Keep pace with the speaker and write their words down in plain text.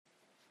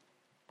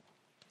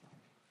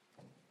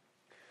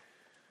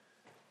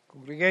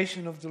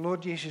Congregation of the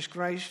Lord Jesus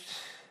Christ,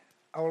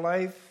 our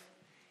life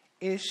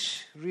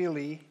is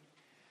really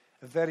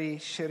a very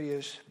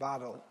serious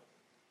battle.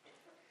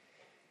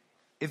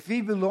 If we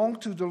belong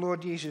to the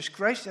Lord Jesus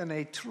Christ, and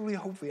I truly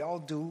hope we all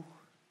do,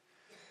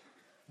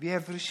 we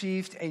have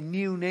received a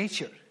new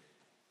nature.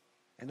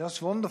 And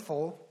that's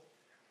wonderful.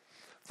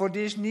 For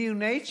this new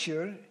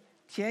nature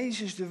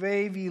changes the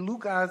way we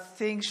look at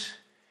things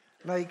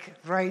like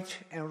right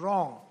and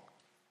wrong.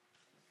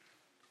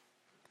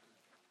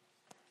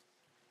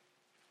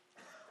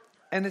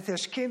 And it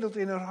has kindled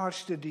in our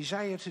hearts the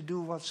desire to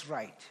do what's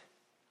right.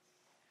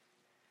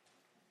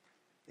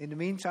 In the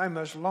meantime,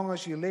 as long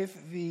as we live,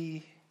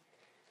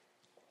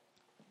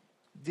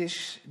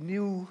 this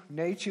new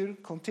nature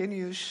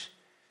continues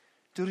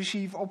to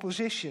receive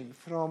opposition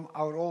from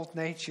our old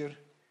nature,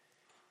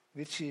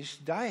 which is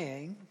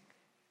dying,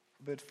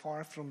 but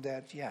far from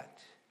that yet.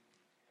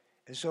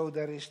 And so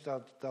there is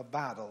that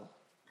battle.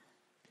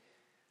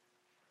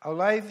 Our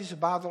life is a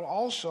battle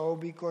also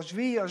because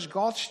we as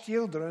God's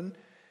children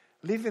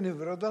live in a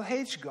world that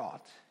hates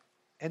God,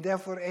 and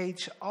therefore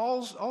hates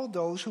all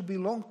those who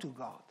belong to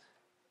God.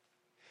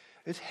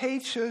 It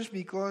hates us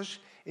because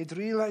it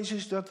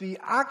realizes that we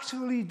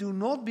actually do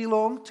not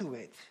belong to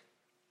it.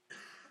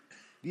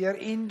 We are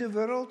in the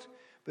world,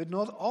 but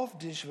not of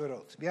this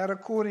world. We are,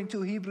 according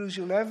to Hebrews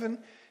 11,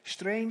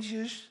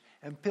 strangers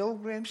and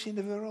pilgrims in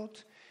the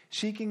world,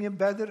 seeking a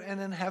better and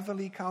a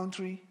heavenly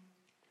country.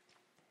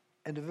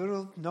 And the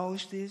world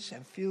knows this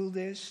and feels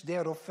this. They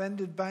are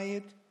offended by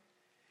it.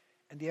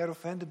 And they are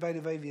offended by the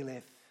way we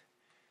live.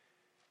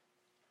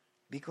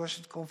 Because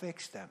it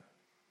convicts them.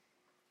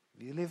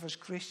 We live as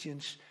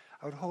Christians,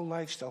 our whole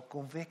lifestyle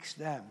convicts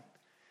them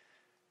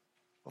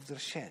of their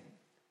sin.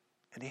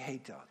 And they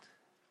hate that.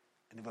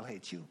 And they will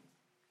hate you.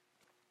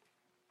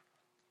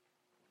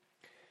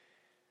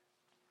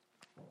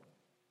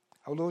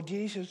 Our Lord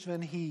Jesus,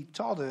 when he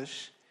taught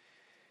us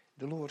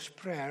the Lord's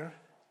Prayer,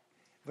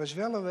 was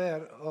well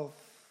aware of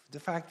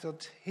the fact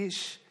that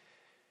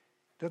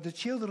the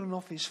children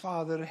of his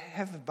Father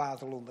have a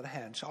battle on their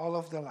hands all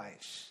of their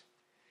lives.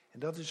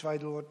 And that is why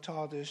the Lord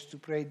taught us to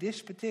pray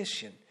this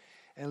petition,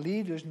 and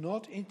lead us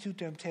not into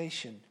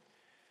temptation,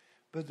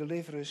 but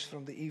deliver us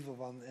from the evil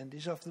one. And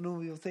this afternoon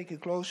we will take a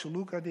closer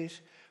look at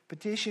this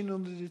petition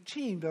under the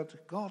theme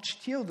that God's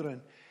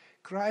children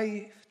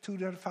cry to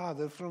their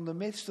Father from the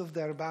midst of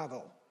their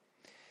battle.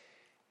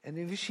 And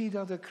we see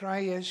that the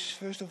cry is,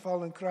 first of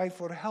all, a cry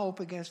for help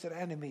against their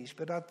enemies.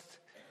 But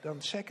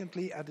then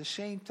secondly, at the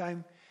same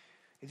time,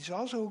 it is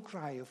also a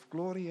cry of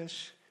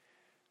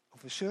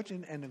a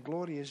certain and a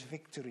glorious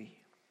victory.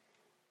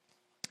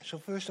 So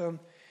first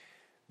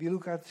we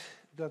look at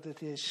that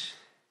it is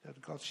that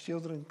God's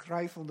children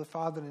cry from the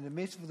Father in the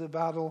midst of the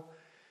battle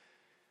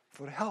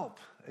for help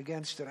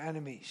against their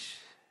enemies.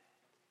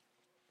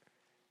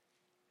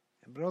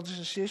 And brothers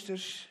and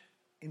sisters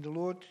in the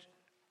Lord,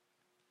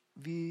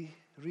 we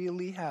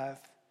really have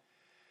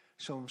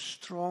some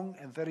strong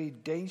and very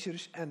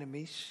dangerous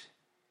enemies.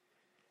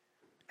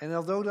 And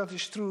although that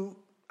is true,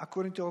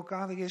 according to our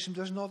catechism,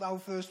 that's not our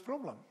first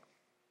problem.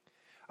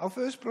 Our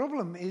first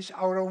problem is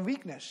our own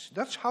weakness.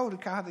 That's how the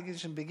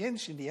catechism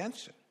begins in the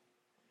answer.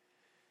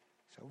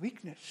 So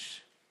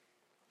weakness.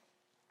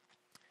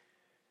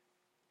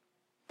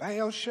 By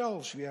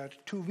ourselves, we are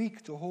too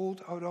weak to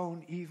hold our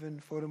own even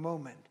for a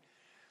moment.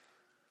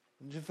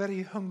 It's a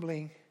very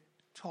humbling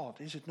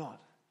thought, is it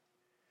not?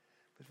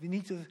 But we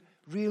need to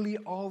really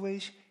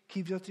always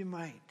keep that in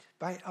mind.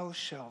 By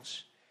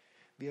ourselves,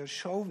 we are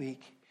so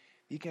weak,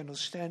 we cannot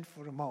stand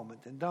for a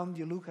moment. And then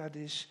you look at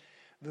this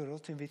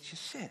world in which you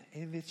sin,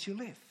 in which you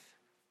live.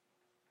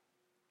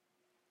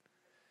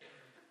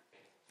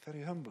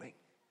 Very humbling.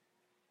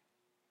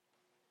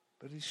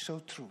 But it's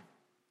so true.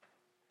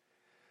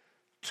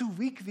 Too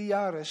weak we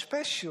are,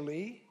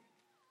 especially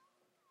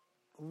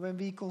when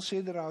we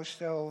consider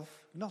ourselves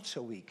not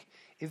so weak.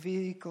 If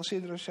we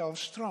consider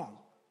ourselves strong.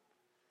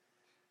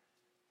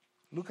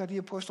 Look at the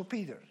Apostle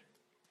Peter.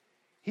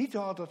 He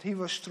thought that he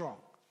was strong.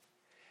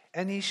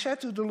 And he said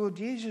to the Lord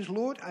Jesus,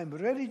 Lord, I'm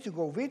ready to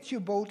go with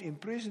you both in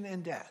prison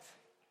and death.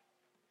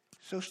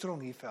 So strong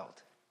he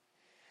felt.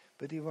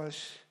 But he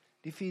was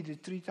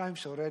defeated 3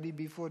 times already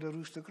before the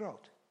rooster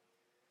crowed.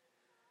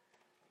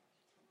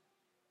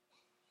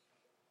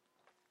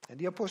 And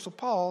the Apostle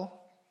Paul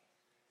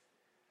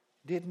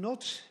did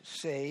not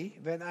say,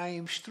 when I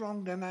am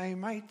strong, then I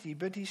am mighty.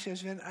 But he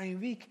says, when I am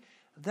weak,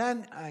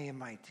 then I am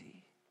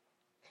mighty.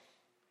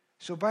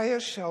 So by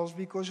ourselves,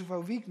 because of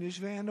our weakness,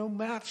 we are no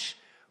match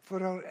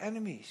for our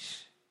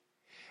enemies.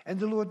 And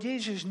the Lord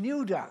Jesus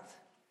knew that.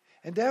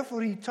 And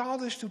therefore he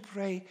taught us to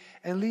pray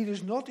and lead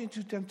us not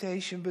into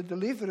temptation, but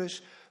deliver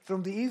us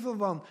from the evil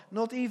one.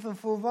 Not even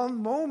for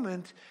one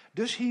moment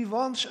does he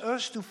wants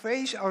us to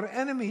face our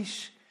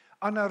enemies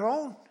on our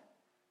own.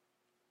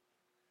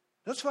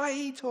 That's why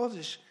he taught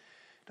us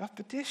that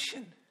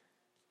petition.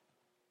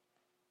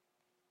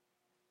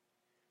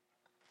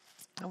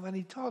 And when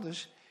he taught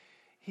us,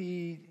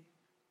 he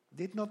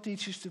did not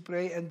teach us to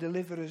pray and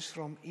deliver us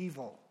from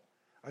evil,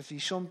 as we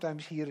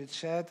sometimes hear it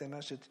said, and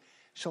as it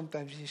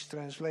sometimes is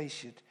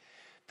translated.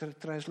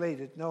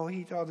 No,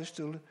 he taught us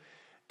to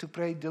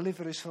pray,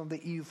 deliver us from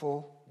the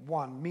evil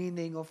one,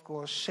 meaning, of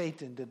course,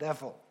 Satan, the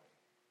devil.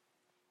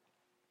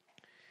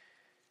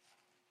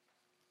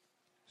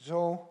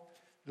 So,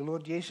 the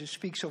Lord Jesus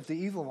speaks of the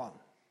evil one.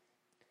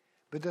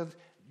 But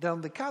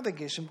then the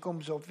Catechism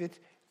comes up with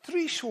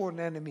 3 sworn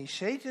enemies: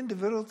 Satan, the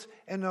world,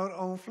 and our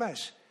own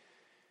flesh.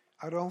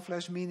 Our own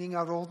flesh meaning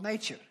our old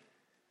nature.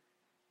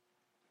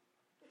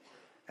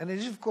 And it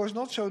is, of course,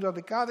 not so that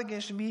the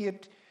Catechism here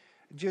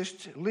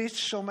just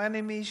lists some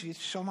enemies which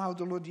somehow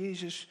the Lord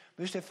Jesus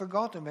must have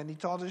forgotten when he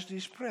taught us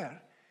this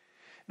prayer.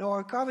 No,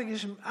 our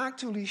Catechism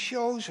actually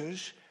shows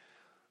us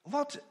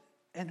what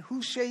and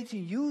who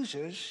Satan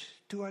uses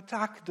to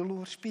attack the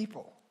Lord's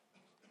people.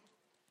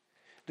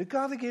 The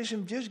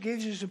Catechism just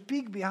gives us a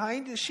peek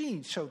behind the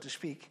scenes, so to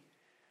speak.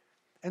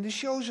 And it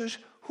shows us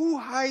who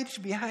hides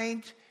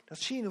behind the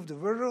scene of the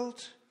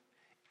world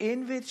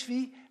in which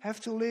we have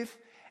to live,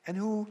 and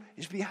who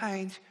is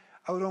behind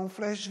our own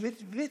flesh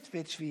with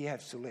which we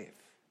have to live.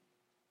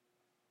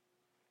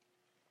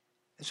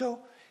 And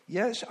so,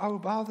 yes, our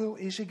battle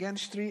is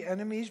against 3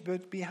 enemies,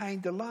 but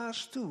behind the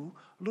last 2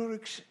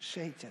 lurks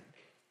Satan.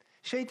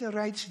 Satan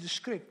writes the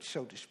script,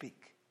 so to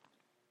speak.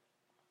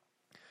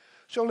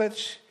 So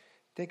let's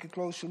take a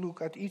closer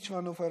look at each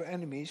one of our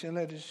enemies, and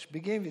let us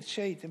begin with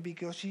Satan,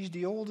 because he's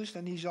the oldest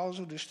and he's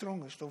also the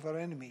strongest of our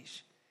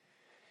enemies.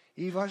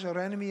 He was our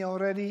enemy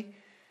already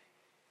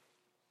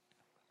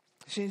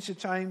since the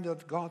time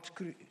that God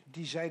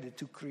decided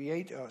to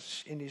create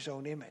us in his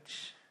own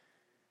image.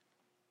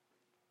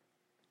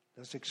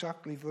 That's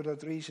exactly for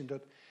that reason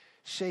that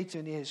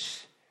Satan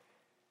is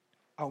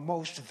our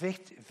most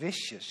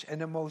vicious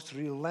and the most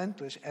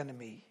relentless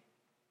enemy.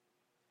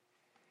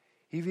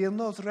 He will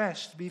not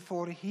rest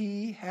before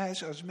he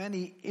has as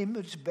many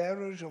image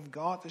bearers of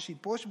God as he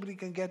possibly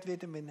can get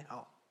with him in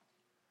hell.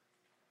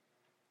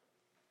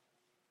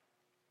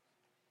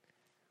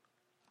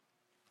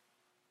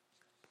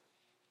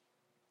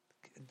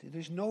 There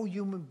is no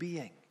human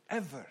being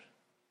ever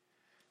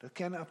that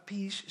can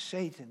appease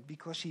Satan,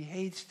 because he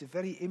hates the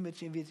very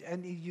image in which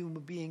any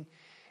human being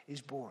is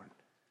born,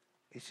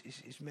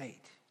 is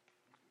made.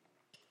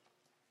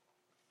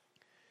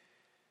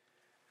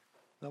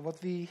 Now,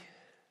 what we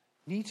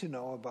need to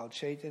know about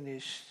Satan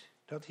is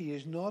that he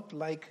is not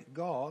like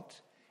God,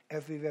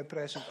 everywhere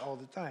present all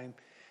the time.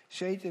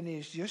 Satan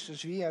is just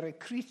as we are, a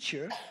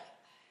creature,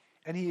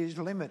 and he is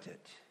limited.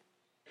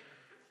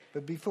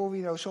 But before we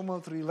now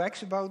somewhat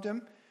relax about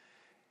him,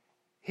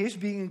 his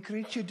being a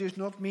creature does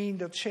not mean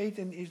that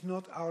Satan is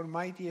not our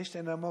mightiest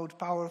and our most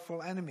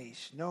powerful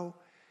enemies. No,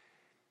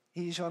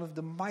 he is one of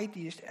the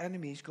mightiest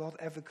enemies God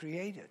ever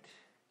created.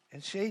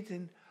 And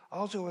Satan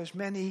also has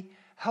many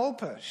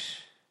helpers.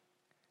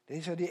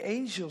 These are the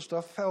angels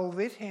that fell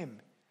with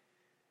him.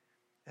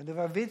 And they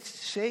were with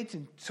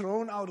Satan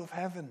thrown out of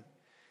heaven.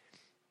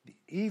 The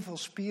evil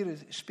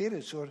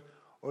spirits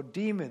or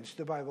demons,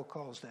 the Bible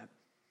calls them.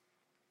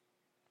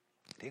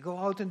 They go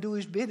out and do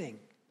his bidding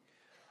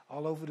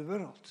all over the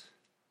world.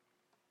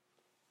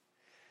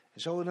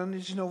 And so then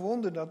it's no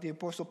wonder that the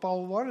Apostle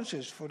Paul warns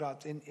us for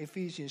that in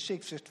Ephesians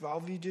 6, verse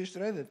 12. We just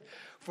read it.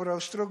 For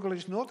our struggle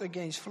is not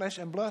against flesh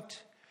and blood,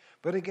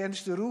 but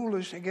against the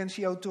rulers, against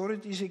the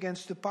authorities,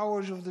 against the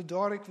powers of the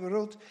dark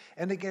world,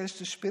 and against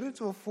the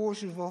spiritual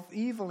forces of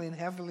evil in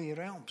heavenly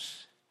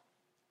realms.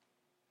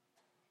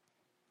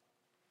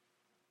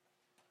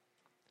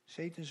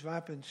 Satan's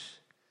weapons,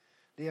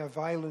 they are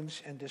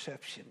violence and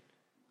deception.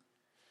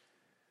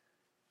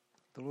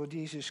 The Lord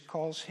Jesus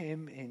calls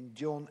him in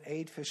John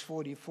 8, verse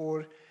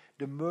 44,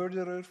 the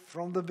murderer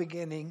from the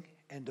beginning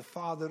and the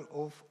father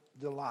of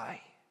the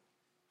lie.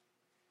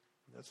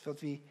 That's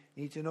what we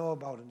need to know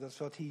about him. That's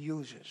what he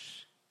uses.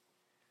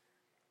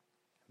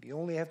 We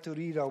only have to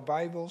read our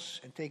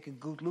Bibles and take a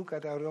good look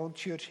at our own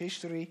church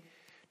history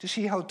to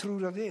see how true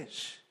that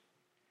is.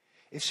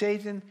 If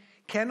Satan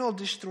cannot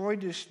destroy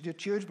the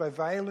church by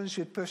violence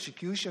with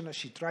persecution, as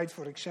he tried,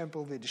 for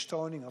example, with the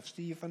stoning of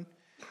Stephen,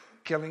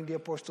 killing the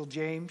Apostle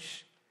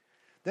James,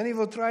 then he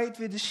will try it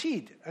with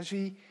deceit, as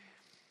we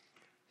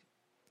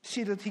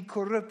see that he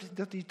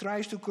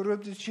tries to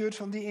corrupt the church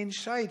from the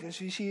inside,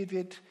 as we see it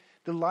with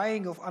the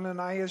lying of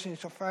Ananias and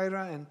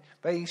Sapphira, and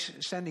by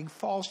sending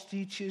false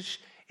teachers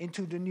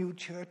into the new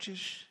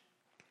churches.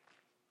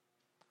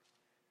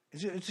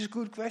 It's a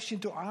good question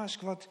to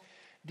ask, what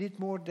did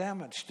more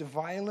damage? The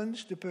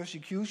violence, the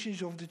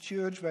persecutions of the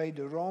church by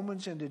the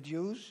Romans and the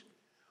Jews?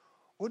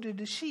 Or the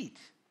deceit,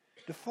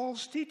 the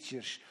false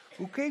teachers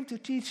who came to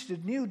teach the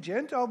new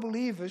Gentile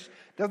believers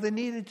that they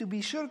needed to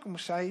be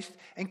circumcised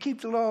and keep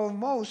the law of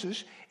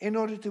Moses in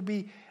order to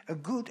be a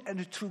good and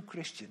a true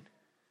Christian?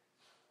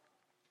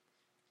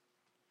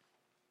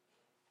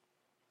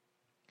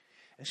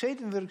 And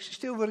Satan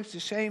still works the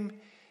same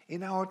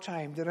in our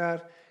time. There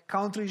are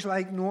countries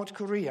like North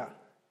Korea,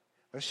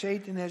 where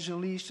Satan has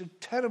unleashed a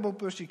terrible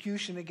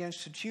persecution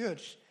against the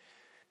church,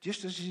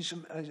 just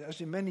as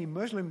in many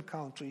Muslim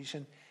countries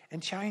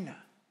and China.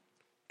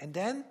 And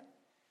then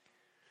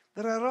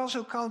there are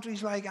also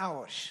countries like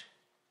ours,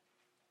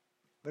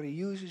 where he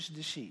uses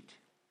deceit.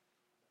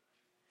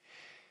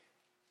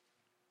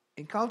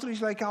 In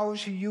countries like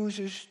ours, he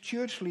uses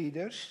church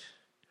leaders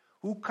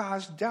who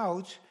cast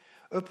doubt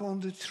upon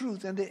the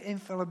truth and the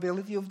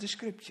infallibility of the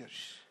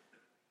scriptures.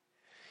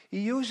 He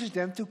uses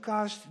them to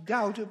cast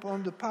doubt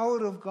upon the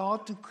power of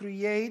God to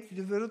create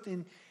the world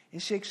in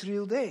 6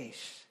 real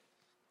days.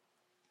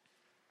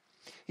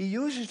 He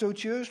uses those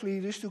church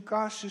leaders to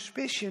cast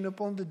suspicion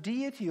upon the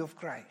deity of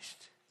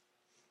Christ.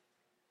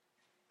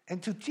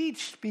 And to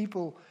teach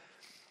people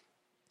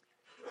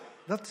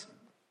that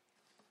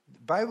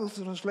Bible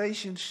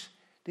translations,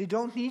 they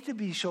don't need to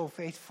be so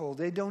faithful.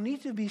 They don't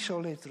need to be so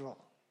literal.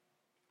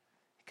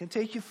 You can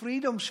take your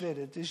freedoms with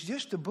it. It's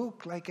just a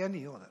book like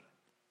any other.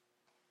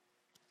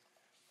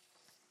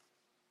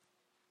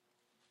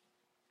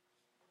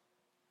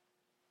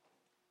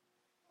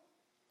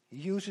 He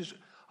uses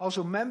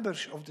also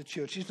members of the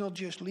church. It's not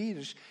just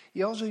leaders.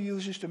 He also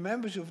uses the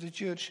members of the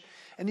church.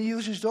 And he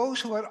uses those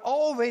who are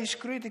always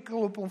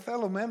critical upon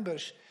fellow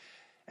members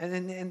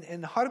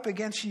and harp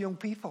against the young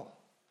people.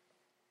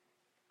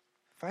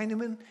 Find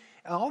them in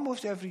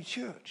almost every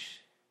church.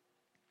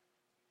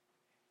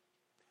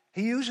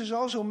 He uses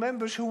also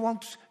members who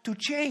want to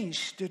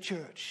change the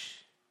church.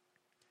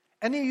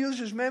 And he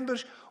uses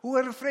members who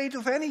are afraid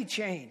of any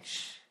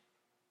change.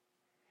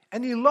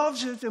 And he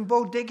loves it and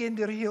both dig in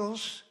their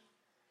heels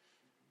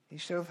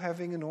instead of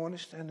having an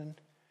honest and an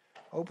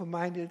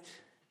open-minded,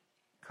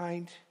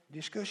 kind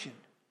discussion.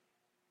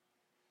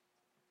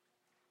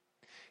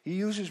 He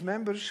uses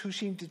members who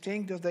seem to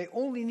think that they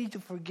only need to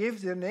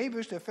forgive their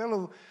neighbors, their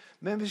fellow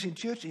members in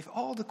church, if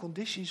all the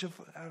conditions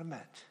are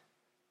met.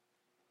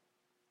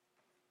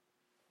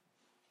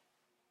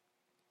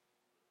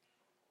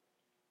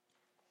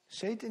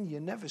 Satan, you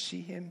never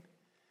see him,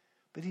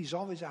 but he's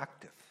always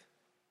active.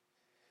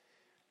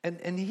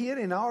 And here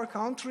in our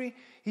country,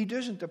 he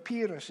doesn't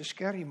appear as a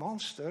scary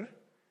monster.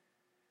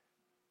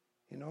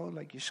 You know,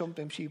 like you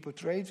sometimes see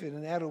portrayed with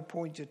an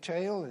arrow-pointed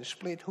tail and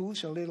split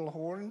hooves and little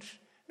horns.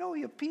 No,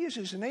 he appears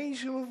as an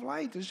angel of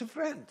light, as a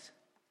friend.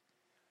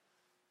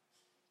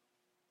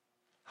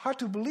 Hard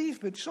to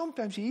believe, but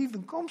sometimes he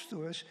even comes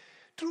to us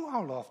through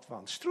our loved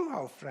ones, through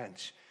our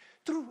friends,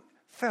 through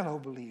fellow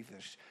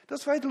believers.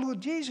 That's why the Lord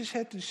Jesus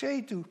had to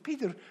say to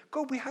Peter,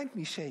 "Go behind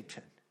me,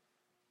 Satan."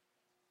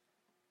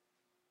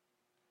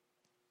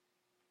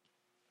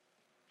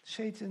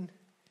 Satan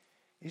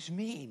is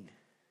mean.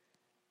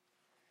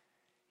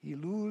 He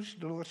lures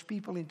the Lord's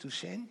people into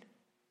sin,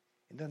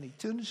 and then he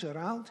turns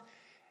around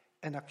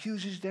and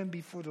accuses them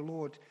before the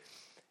Lord.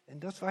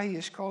 And that's why he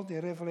is called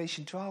in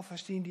Revelation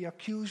 12:15 the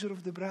accuser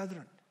of the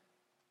brethren.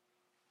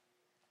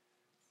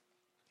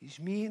 He's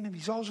mean and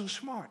he's also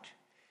smart.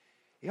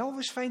 He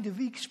always finds the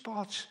weak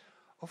spots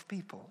of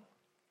people.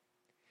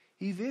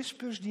 He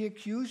whispers the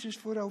accusers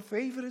for our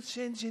favorite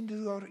sins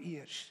into our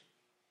ears.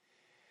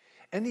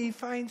 And he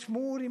finds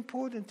more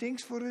important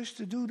things for us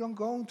to do than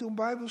going to a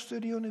Bible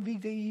study on a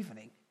weekday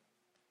evening.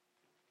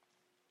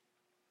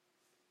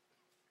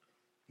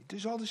 He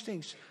does all these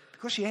things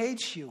because he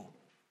hates you.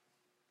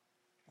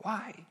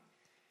 Why?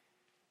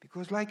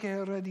 Because like I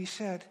already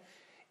said,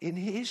 in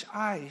his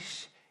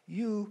eyes,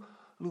 you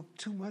look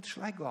too much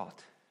like God.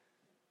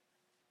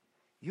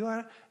 You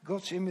are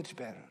God's image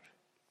bearer.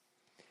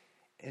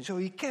 And so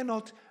he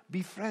cannot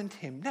befriend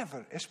him,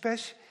 never.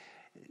 Especially,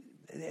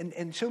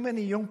 and so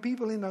many young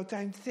people in our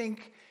time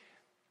think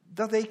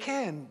that they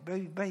can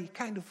by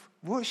kind of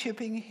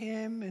worshipping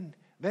him, and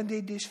when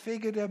they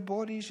disfigure their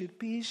bodies with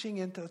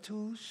piercing and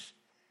tattoos.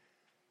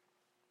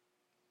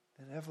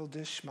 The devil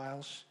just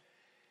smiles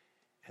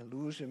and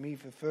lures them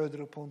even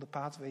further upon the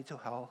pathway to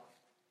hell.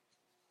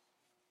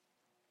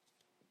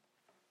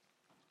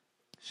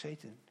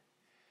 Satan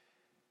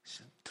is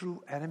a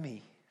true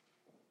enemy.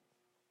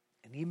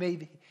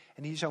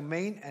 And he's our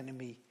main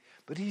enemy.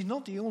 But he's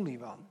not the only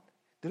one.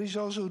 There is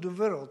also the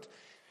world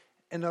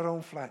and our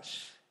own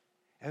flesh.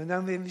 And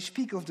then when we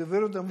speak of the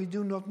world, then we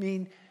do not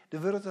mean the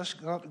world as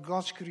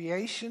God's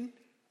creation,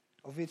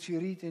 of which we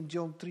read in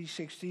John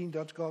 3:16,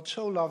 that God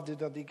so loved it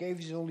that he gave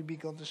his only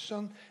begotten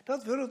Son.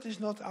 That world is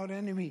not our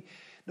enemy.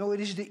 No,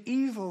 it is the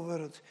evil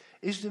world.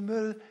 It's the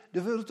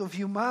world of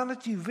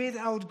humanity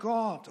without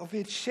God, of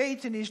which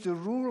Satan is the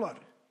ruler.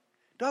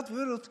 That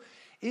world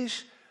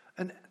is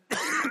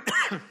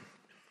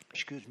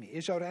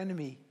is our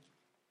enemy.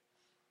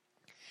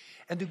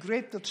 And the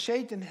grip that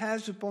Satan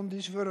has upon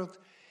this world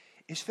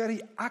is very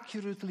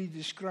accurately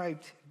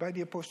described by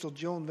the Apostle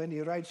John when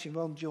he writes in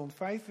 1 John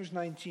 5 verse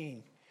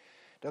 19,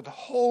 that the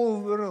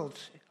whole world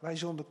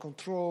lies under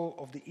control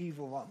of the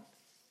evil one.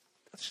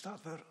 That's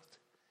that world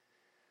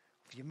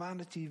of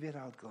humanity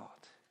without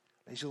God,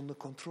 lies under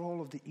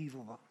control of the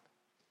evil one.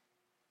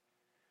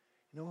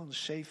 You know what a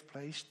safe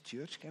place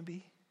church can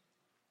be?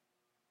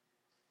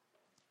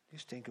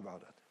 Just think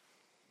about that.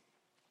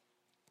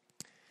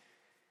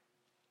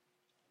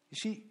 You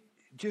see,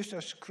 just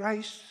as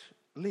Christ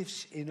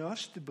lives in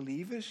us, the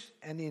believers,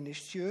 and in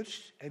his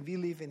church, and we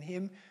live in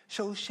him,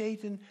 so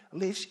Satan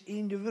lives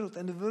in the world,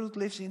 and the world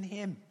lives in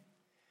him.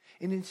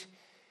 In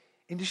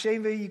the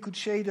same way you could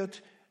say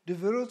that the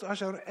world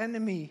as our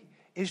enemy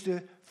is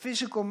the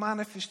physical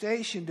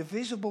manifestation, the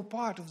visible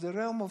part of the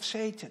realm of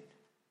Satan.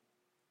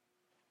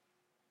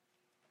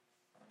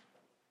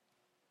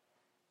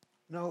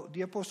 Now,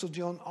 the Apostle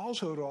John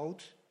also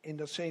wrote in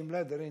that same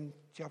letter in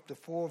chapter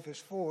 4, verse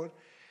 4,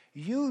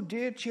 "You,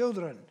 dear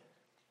children,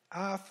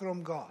 are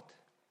from God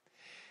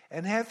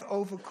and have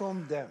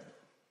overcome them,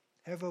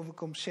 have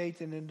overcome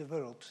Satan in the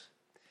world."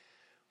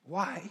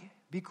 Why?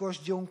 Because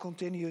John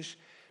continues,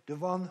 "The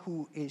one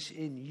who is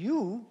in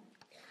you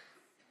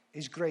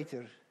is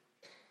greater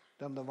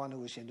than the one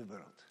who is in the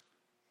world."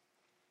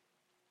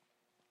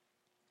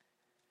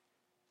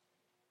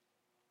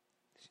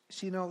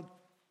 See now,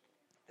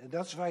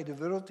 that's why the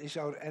world is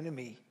our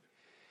enemy.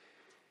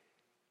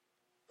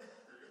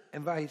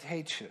 And why it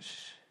hates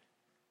us,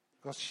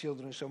 God's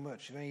children, so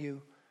much. When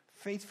you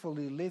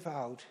faithfully live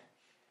out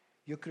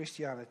your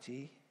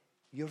Christianity,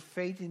 your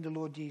faith in the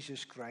Lord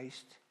Jesus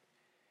Christ,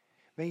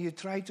 when you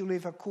try to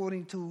live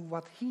according to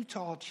what He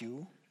taught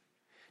you,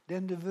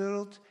 then the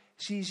world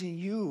sees in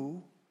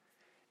you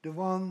the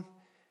one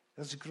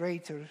that's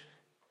greater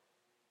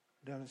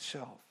than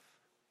itself.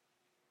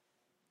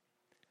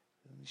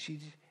 And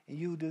sees in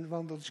you the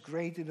one that's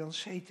greater than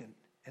Satan.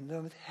 And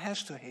then it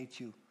has to hate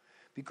you,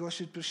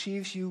 because it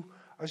perceives you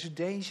as a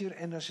danger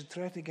and as a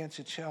threat against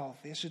itself.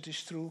 Yes, it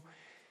is true,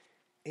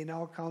 in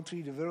our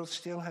country the world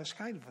still has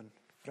kind of a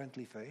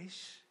friendly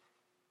face.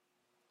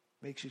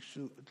 Makes it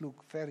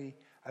look very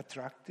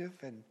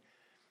attractive, and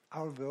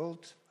our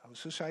world, our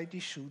society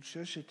suits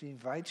us. It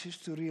invites us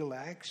to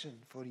relax,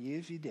 and for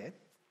years we did.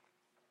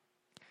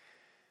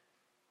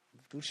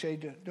 To say,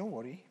 don't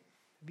worry,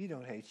 we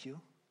don't hate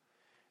you.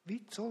 We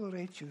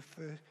tolerate you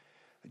for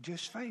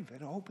just fine. We're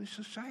an open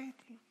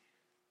society.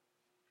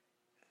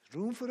 There's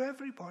room for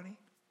everybody.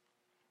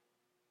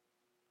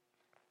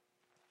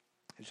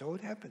 And so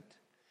it happened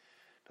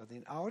that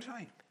in our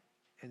time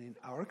and in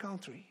our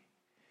country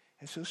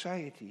and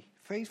society,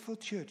 faithful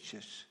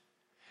churches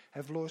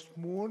have lost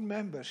more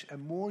members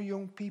and more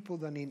young people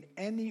than in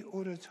any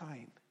other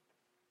time.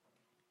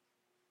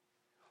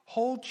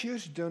 Whole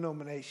church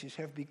denominations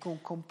have become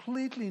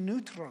completely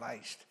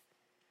neutralized.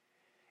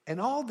 And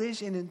all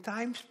this in a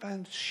time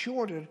span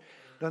shorter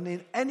than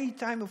in any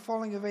time of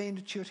falling away in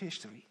the church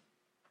history.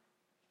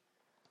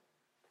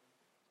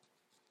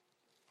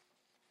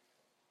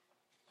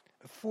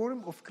 A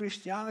form of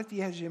Christianity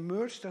has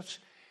emerged that's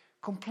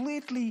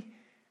completely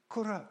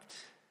corrupt.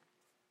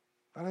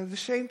 But at the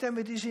same time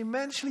it is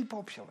immensely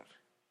popular.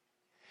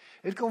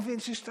 It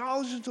convinces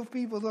thousands of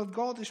people that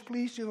God is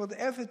pleased with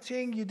whatever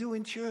thing you do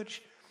in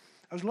church,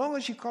 as long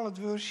as you call it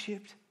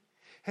worship.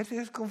 It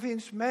has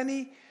convinced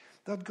many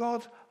that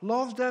God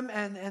loves them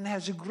and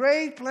has a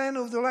great plan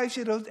of their lives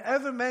without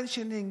ever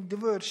mentioning the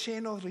word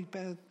sin or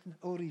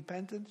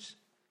repentance.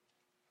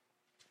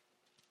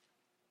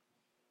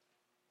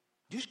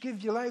 Just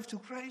give your life to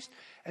Christ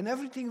and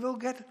everything will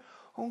get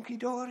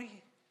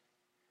honky-dory.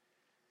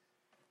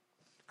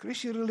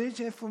 Christian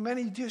religion has for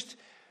many just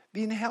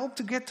been helped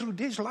to get through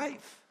this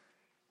life.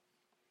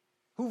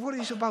 Who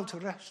worries about the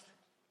rest?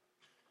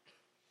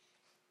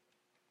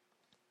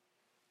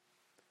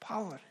 The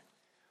power of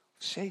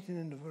Satan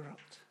in the world,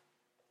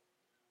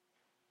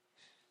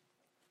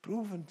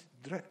 proven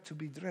to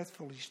be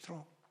dreadfully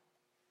strong.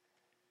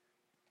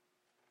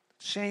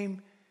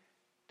 Same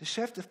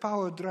deceptive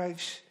power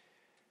drives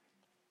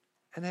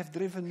and have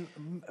driven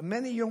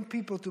many young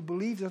people to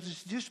believe that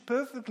it's just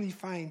perfectly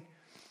fine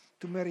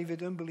to marry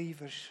with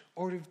unbelievers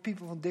or with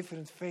people from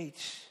different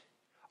faiths.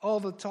 All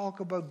the talk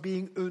about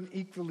being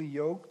unequally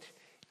yoked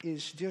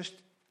is just,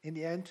 in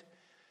the end,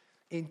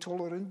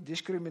 intolerant,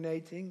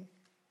 discriminating,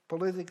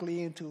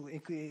 politically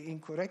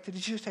incorrect. It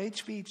is just hate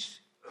speech.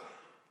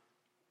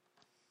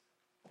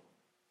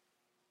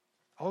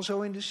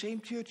 Also in the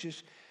same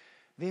churches,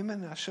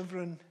 women are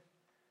sovereign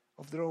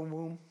of their own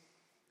womb.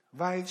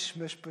 Wives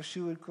must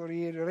pursue a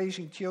career.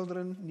 Raising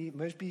children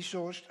must be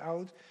sourced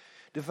out.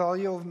 The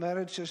value of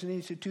marriage as an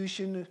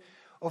institution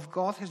of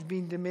God has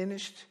been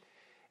diminished,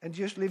 and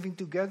just living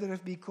together has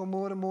become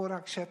more and more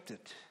accepted.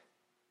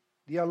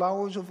 The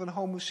allowance of a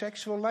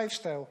homosexual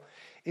lifestyle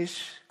is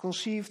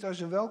conceived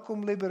as a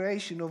welcome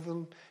liberation of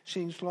a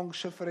since long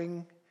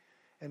suffering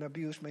and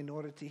abused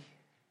minority.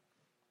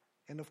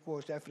 And of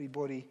course,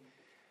 everybody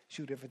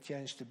should have a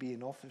chance to be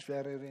an office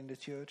bearer in the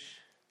church.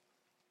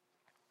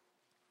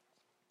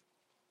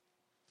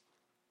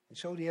 And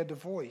so they are the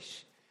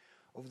voice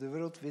of the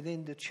world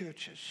within the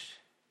churches.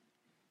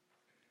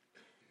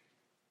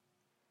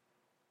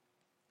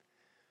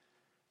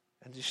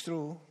 And it's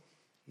true,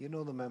 you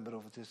know the member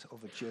of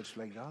a church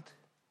like that.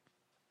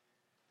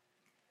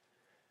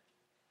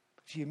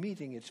 But you're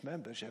meeting its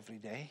members every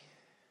day.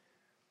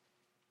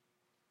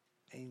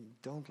 And you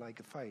don't like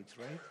a fight,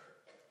 right?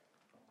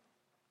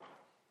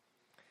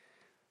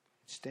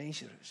 It's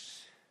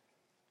dangerous.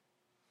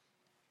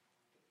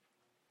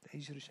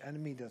 Dangerous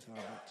enemy, that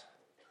world.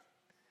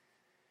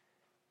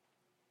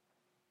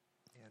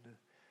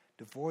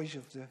 The voice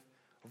of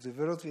the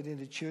world within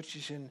the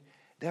churches, and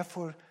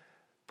therefore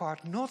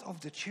part not of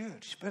the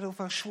church, but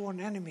of our sworn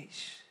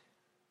enemies.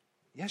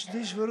 Yes,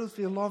 this world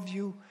will love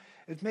you.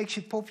 It makes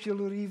you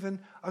popular even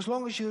as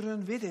long as you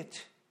run with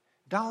it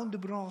down the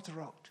broad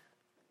road.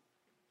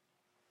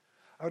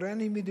 Our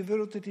enemy, the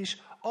world, it is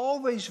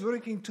always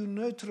working to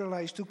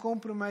neutralize, to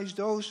compromise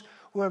those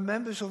who are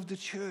members of the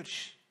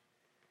church.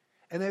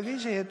 And I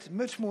wish I had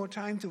much more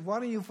time to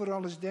warn you for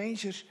all its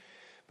dangers,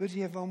 but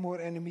you have one more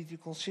enemy to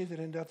consider,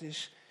 and that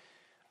is,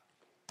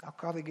 our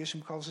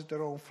catechism calls it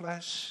our own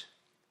flesh.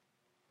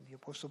 The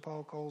Apostle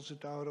Paul calls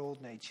it our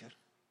old nature.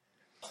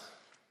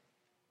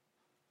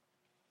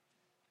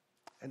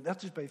 And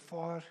that is by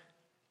far,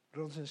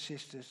 brothers and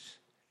sisters,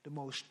 the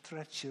most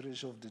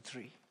treacherous of the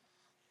three.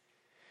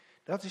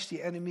 That is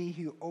the enemy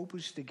who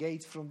opens the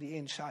gate from the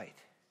inside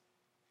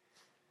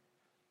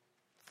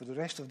for the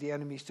rest of the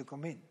enemies to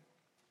come in.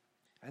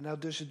 And now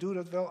does it do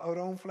that well? Our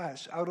own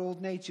flesh, our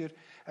old nature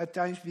at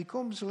times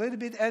becomes a little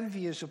bit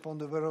envious upon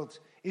the world.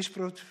 It's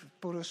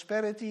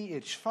prosperity,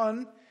 it's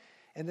fun,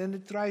 and then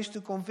it tries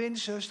to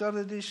convince us that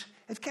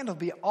it cannot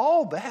be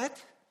all bad.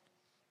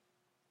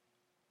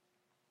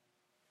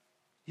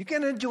 You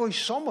can enjoy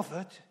some of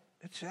it,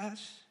 it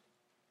says.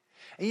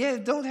 And you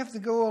don't have to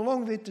go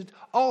along with it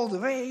all the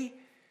way.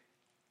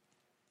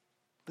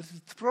 But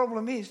the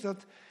problem is that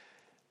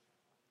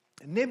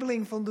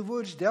nibbling from the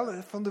world's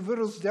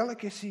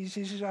delicacies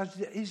is as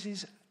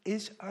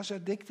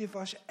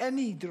addictive as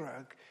any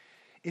drug.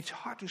 It's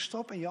hard to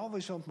stop and you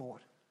always want more.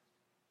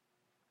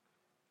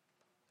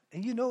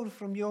 And you know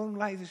from your own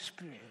life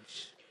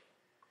experience.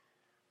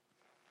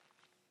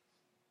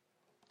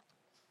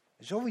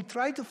 So we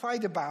try to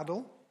fight a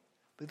battle,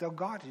 but our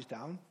guard is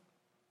down.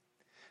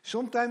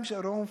 Sometimes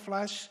our own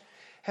flesh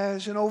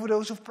has an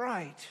overdose of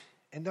pride.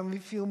 And then we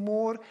feel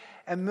more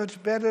and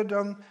much better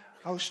than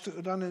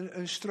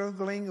a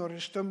struggling or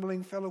a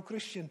stumbling fellow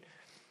Christian.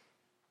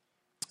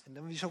 And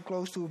then we're so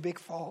close to a big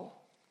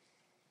fall.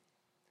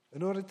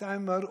 Another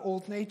time our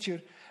old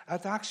nature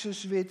attacks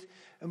us with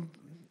a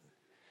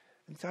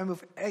time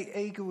of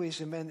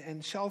egoism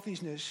and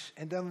selfishness.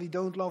 And then we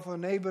don't love our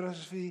neighbor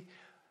as we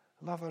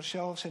love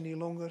ourselves any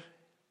longer.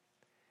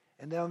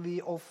 And then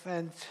we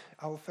offend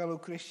our fellow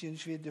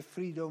Christians with the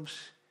freedoms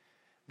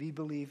we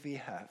believe we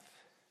have.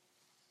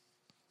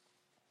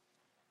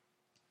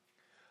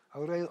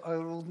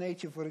 Our old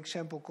nature, for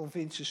example,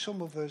 convinces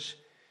some of us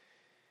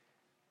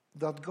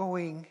that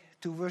going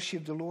to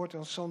worship the Lord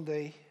on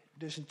Sunday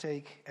doesn't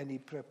take any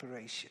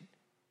preparation.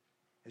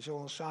 And so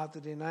on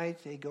Saturday night,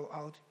 they go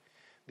out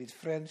with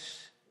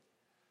friends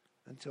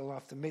until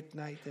after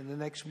midnight. And the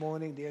next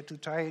morning, they are too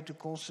tired to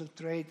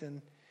concentrate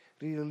and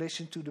really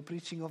listen to the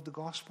preaching of the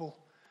gospel,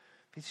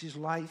 which is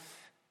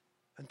life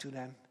unto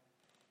them.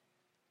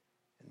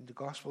 And the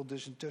gospel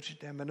doesn't touch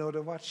them.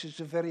 Another watches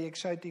a very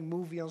exciting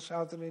movie on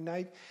Saturday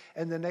night,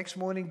 and the next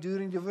morning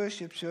during the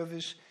worship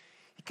service,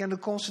 he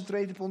cannot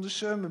concentrate upon the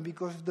sermon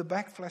because of the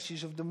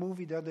backflashes of the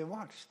movie that they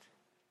watched.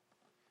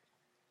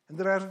 And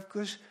there are, of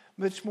course,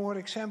 much more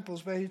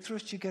examples, but I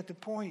trust you get the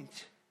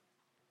point.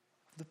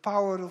 The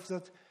power of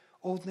that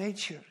old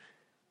nature.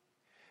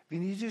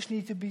 We just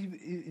need to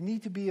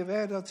be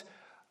aware that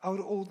our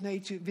old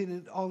nature,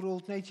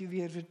 we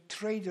have a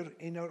traitor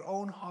in our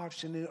own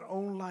hearts and in our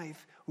own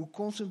life who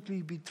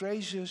constantly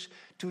betrays us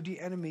to the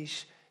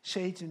enemies,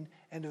 Satan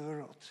and the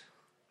world.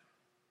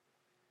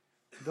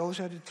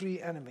 Those are the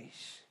three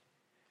enemies.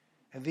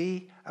 And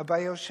we are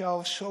by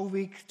ourselves so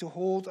weak to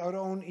hold our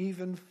own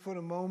even for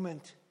a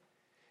moment.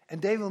 And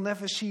they will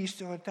never cease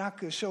to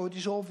attack us, so it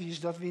is obvious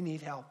that we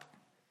need help.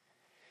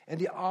 And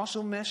the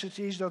awesome message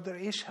is that there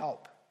is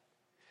help.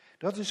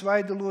 That is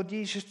why the Lord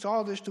Jesus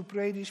taught us to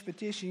pray this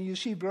petition. You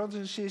see, brothers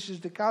and sisters,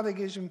 the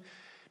catechism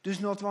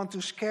does not want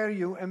to scare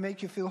you and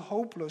make you feel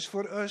hopeless.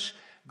 For us,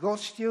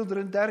 God's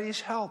children, there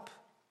is help.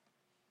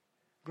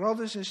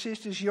 Brothers and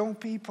sisters, young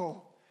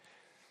people,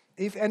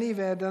 if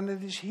anywhere, then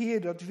it is here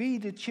that we,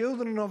 the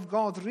children of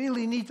God,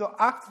 really need to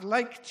act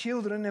like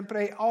children and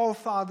pray, Our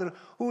Father,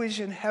 who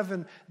is in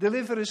heaven,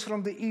 deliver us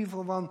from the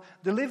evil one,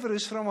 deliver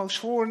us from our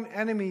sworn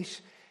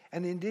enemies.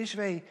 And in this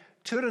way,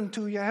 turn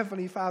to your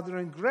Heavenly Father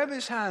and grab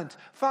His hand.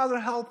 Father,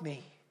 help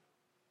me.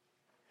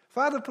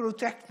 Father,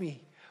 protect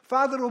me.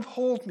 Father,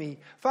 uphold me.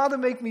 Father,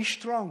 make me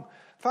strong.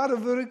 Father,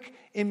 work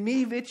in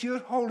me with your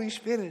Holy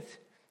Spirit.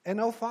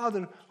 And oh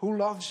Father, who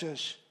loves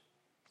us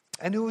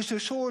and who is the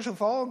source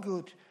of all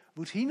good,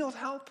 would He not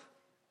help?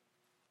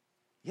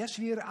 Yes,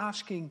 we are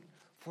asking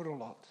for a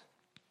lot.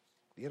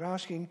 We are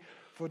asking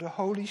for the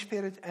Holy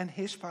Spirit and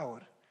His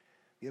power.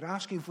 We are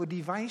asking for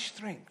divine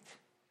strength.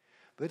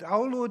 But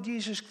our Lord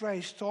Jesus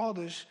Christ taught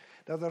us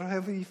that our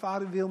Heavenly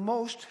Father will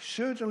most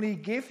certainly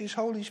give His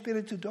Holy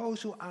Spirit to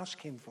those who ask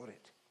Him for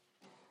it.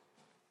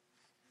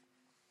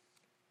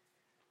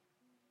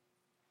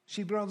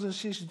 See, brothers and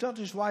sisters, that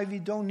is why we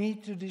don't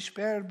need to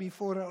despair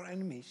before our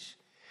enemies.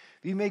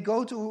 We may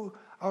go to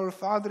our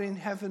Father in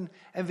heaven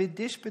and with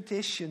this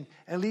petition,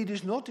 and lead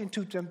us not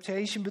into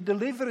temptation, but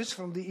deliver us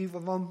from the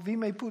evil one. We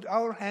may put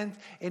our hand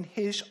in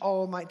His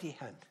almighty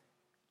hand.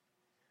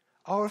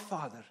 Our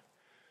Father,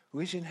 who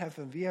is in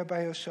heaven, we are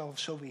by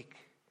ourselves so weak,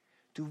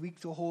 too weak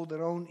to hold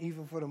their own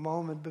even for a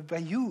moment, but by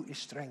you is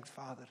strength,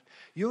 Father.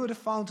 You are the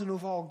fountain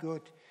of all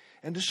good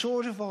and the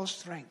source of all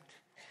strength.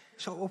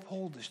 So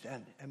uphold us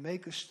then and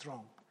make us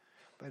strong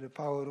by the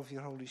power of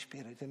your Holy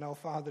Spirit. And now,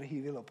 Father, he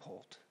will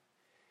uphold.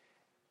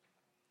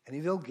 And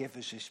he will give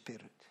us his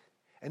Spirit.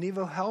 And he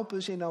will help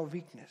us in our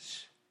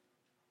weakness.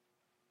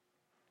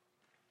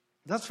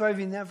 That's why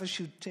we never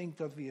should think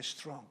that we are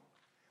strong.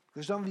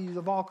 Because then we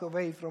walk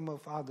away from our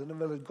Father, then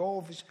will it go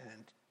off his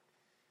hand.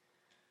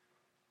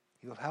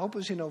 He will help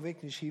us in our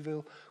weakness. He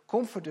will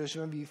comfort us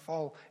when we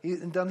fall.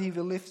 And then he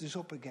will lift us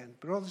up again.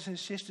 Brothers and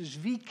sisters,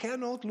 we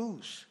cannot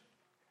lose.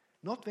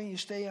 Not when you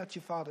stay at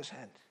your Father's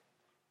hand.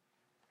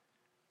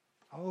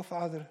 Our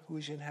Father who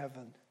is in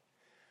heaven,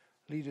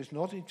 lead us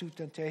not into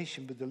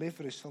temptation, but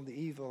deliver us from the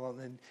evil one.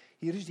 And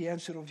here is the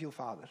answer of your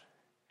Father.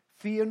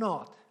 Fear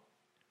not,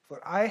 for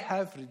I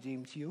have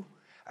redeemed you.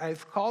 I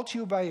have called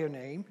you by your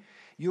name.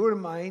 You are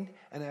mine,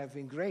 and I have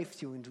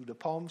engraved you into the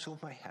palms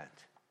of my hand.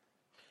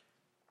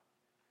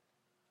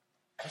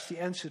 That's the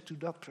answer to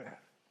that prayer.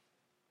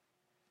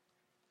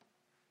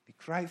 We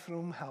cry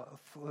for help.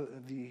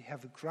 We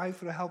have a cry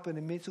for help in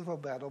the midst of our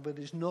battle, but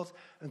it is not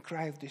a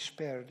cry of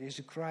despair. It is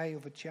a cry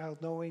of a child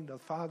knowing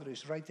that Father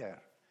is right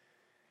there.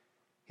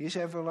 His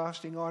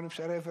everlasting arms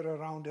are ever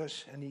around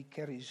us, and he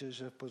carries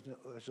us up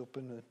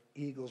on an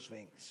eagle's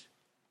wings.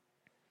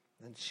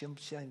 And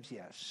sometimes,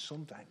 yes,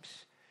 sometimes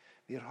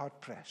we are hard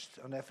pressed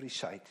on every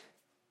side,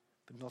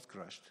 but not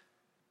crushed.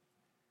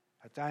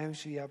 At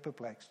times we are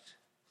perplexed,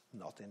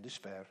 not in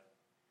despair.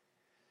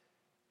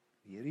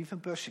 We are even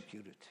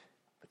persecuted,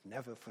 but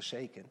never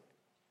forsaken.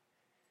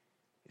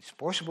 It's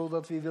possible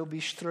that we will be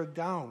struck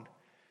down,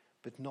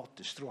 but not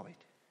destroyed.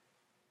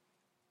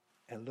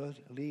 And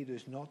lead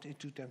us not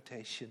into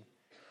temptation,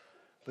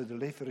 but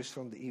deliver us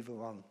from the evil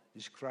one.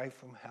 This cry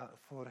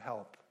for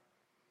help,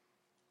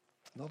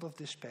 not of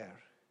despair,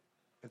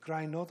 a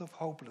cry not of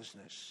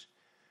hopelessness,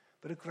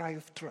 but a cry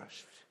of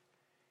trust.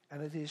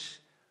 And it is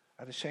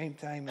at the same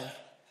time,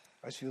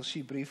 as we'll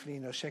see briefly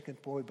in our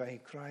second point, by a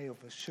cry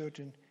of a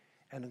certain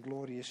and a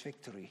glorious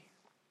victory.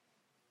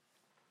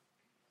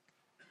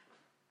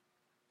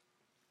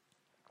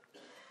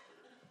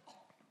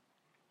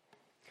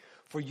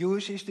 For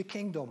yours is the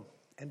kingdom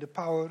and the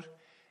power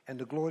and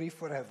the glory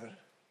forever.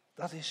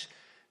 That is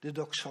the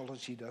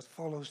doxology that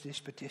follows this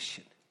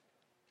petition.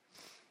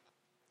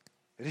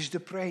 It is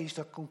the praise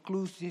that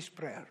concludes this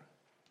prayer.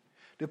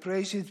 The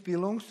praise that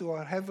belongs to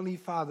our Heavenly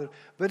Father,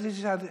 but it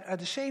is at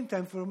the same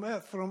time from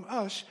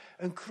us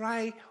a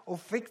cry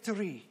of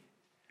victory.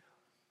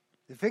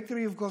 The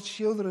victory of God's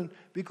children,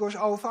 because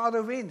our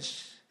Father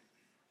wins.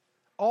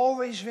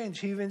 Always wins.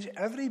 He wins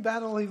every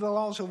battle, he will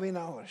also win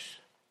ours.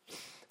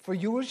 For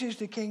yours is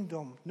the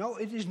kingdom. No,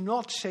 it is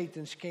not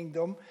Satan's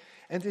kingdom.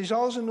 And it is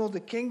also not the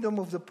kingdom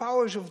of the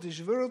powers of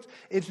this world.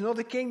 It's not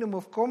the kingdom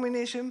of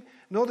communism,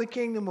 not the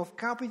kingdom of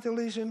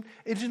capitalism.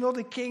 It is not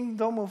the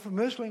kingdom of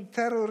Muslim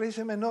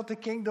terrorism, and not the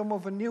kingdom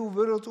of a new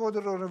world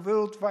order or a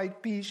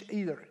worldwide peace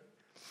either.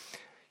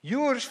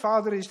 Yours,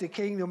 Father, is the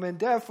kingdom, and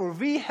therefore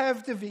we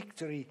have the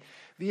victory.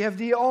 We have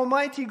the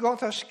Almighty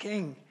God as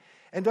King,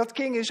 and that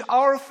King is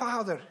our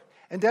Father.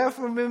 And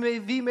therefore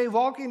we may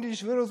walk in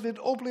this world with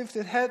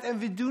uplifted head,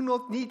 and we do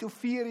not need to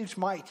fear its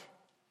might.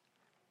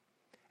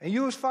 And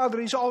yours,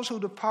 Father, is also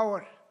the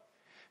power.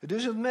 It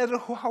doesn't matter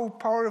how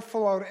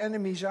powerful our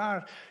enemies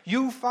are.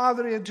 You,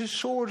 Father, are the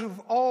source of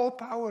all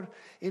power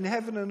in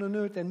heaven and on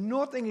earth, and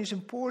nothing is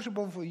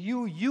impossible for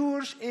you.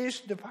 Yours is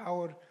the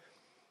power.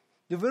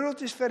 The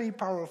world is very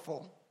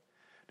powerful.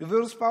 The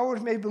world's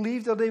powers may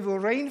believe that they will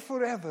reign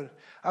forever.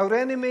 Our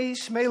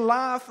enemies may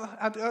laugh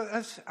at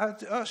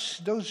us,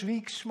 those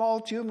weak,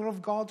 small children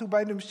of God who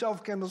by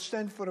themselves cannot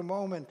stand for a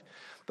moment.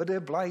 But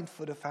they're blind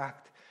for the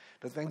fact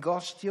that when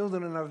God's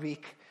children are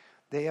weak,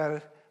 they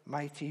are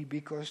mighty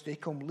because they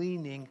come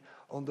leaning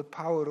on the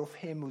power of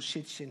Him who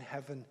sits in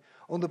heaven,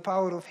 on the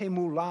power of Him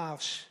who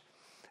laughs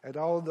at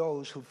all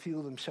those who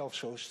feel themselves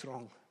so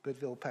strong,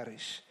 but will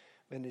perish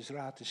when His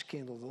wrath is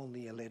kindled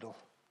only a little.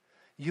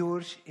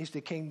 Yours is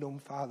the kingdom,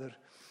 Father,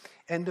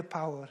 and the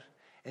power,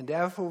 and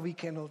therefore we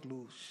cannot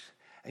lose.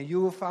 And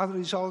your Father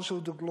is also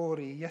the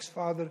glory. Yes,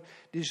 Father,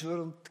 this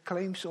world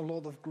claims a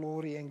lot of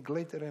glory and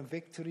glitter and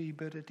victory,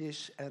 but it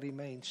is and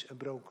remains a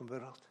broken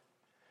world,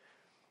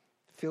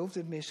 filled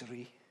with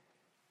misery.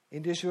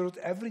 In this world,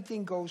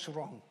 everything goes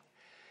wrong.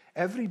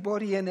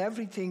 Everybody and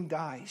everything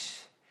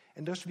dies,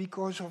 and that's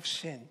because of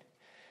sin.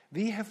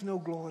 We have no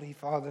glory,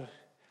 Father,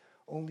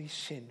 only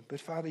sin. But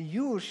Father,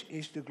 yours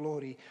is the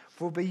glory,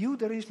 for by you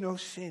there is no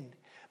sin.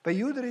 By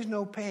you there is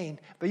no pain.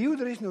 By you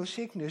there is no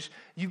sickness.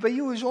 By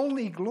you is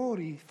only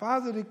glory.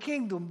 Father, the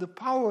kingdom, the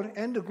power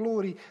and the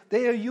glory,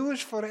 they are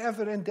yours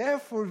forever, and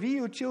therefore we,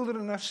 your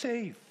children, are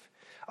safe.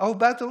 Our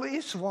battle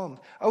is won.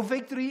 Our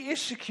victory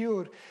is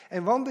secure.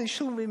 And one day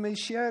soon we may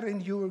share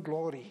in your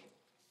glory.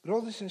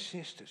 Brothers and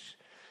sisters,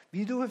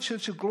 we do have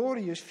such a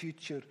glorious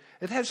future.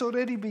 It has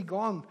already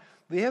begun.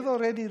 We have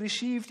already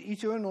received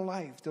eternal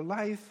life, the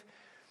life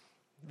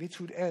which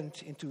would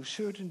end into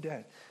certain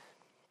death,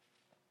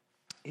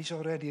 is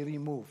already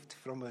removed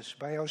from us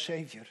by our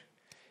Savior.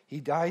 He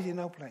died in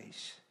our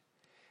place.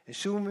 And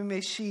soon we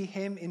may see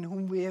him in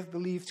whom we have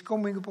believed,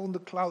 coming upon the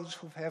clouds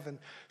of heaven.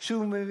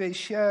 Soon we may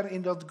share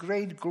in that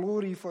great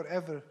glory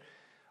forever.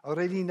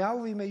 Already now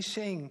we may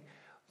sing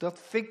that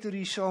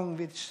victory song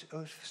with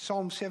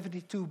Psalm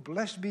 72.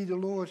 Blessed be the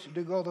Lord,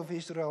 the God of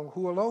Israel,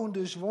 who alone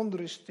does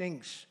wondrous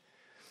things.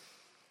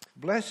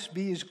 Blessed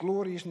be his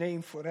glorious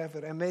name forever.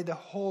 And may the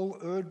whole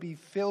earth be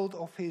filled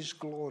of his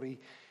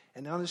glory.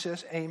 And then it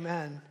says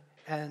amen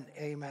and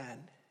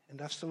amen. And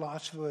that's the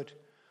last word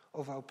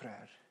of our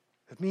prayer.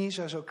 It means,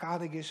 as our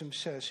catechism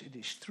says, it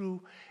is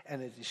true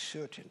and it is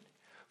certain.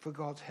 For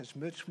God has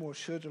much more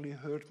certainly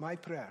heard my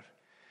prayer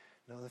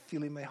than I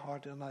feel in my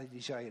heart, and I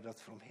desire that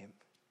from him.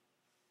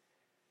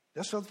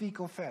 That's what we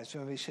confess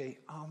when we say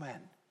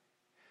amen.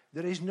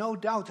 There is no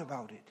doubt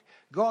about it.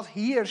 God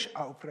hears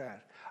our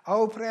prayer.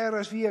 Our prayer,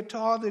 as we are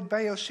taught it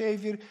by our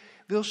Savior,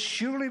 will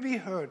surely be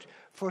heard.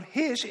 For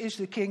his is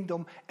the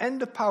kingdom and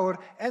the power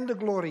and the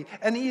glory.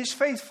 And he is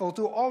faithful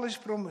to all his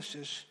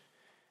promises.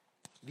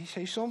 We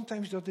say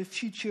sometimes that the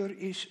future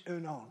is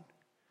unknown.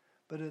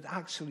 But it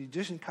actually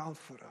doesn't count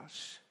for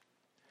us.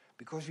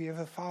 Because we have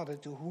a Father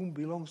to whom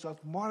belongs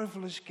that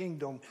marvelous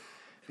kingdom,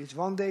 which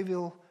one day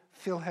will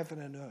fill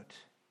heaven and earth.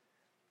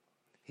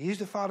 He is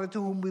the Father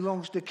to whom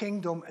belongs the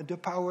kingdom and the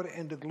power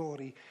and the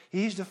glory.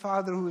 He is the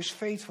Father who is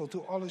faithful to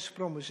all his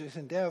promises,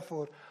 and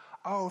therefore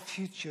our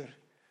future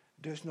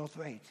does not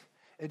wait.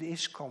 It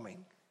is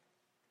coming.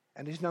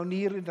 And is now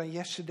nearer than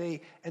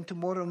yesterday, and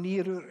tomorrow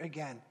nearer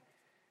again.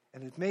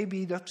 And it may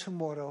be that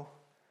tomorrow,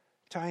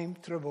 time,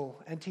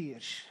 trouble, and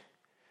tears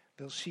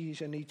will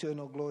cease and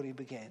eternal glory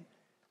begin.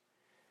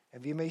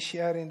 And we may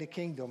share in the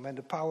kingdom and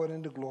the power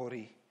and the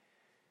glory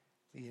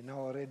we now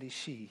already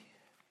see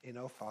in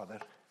our Father.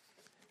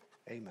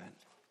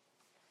 Amen.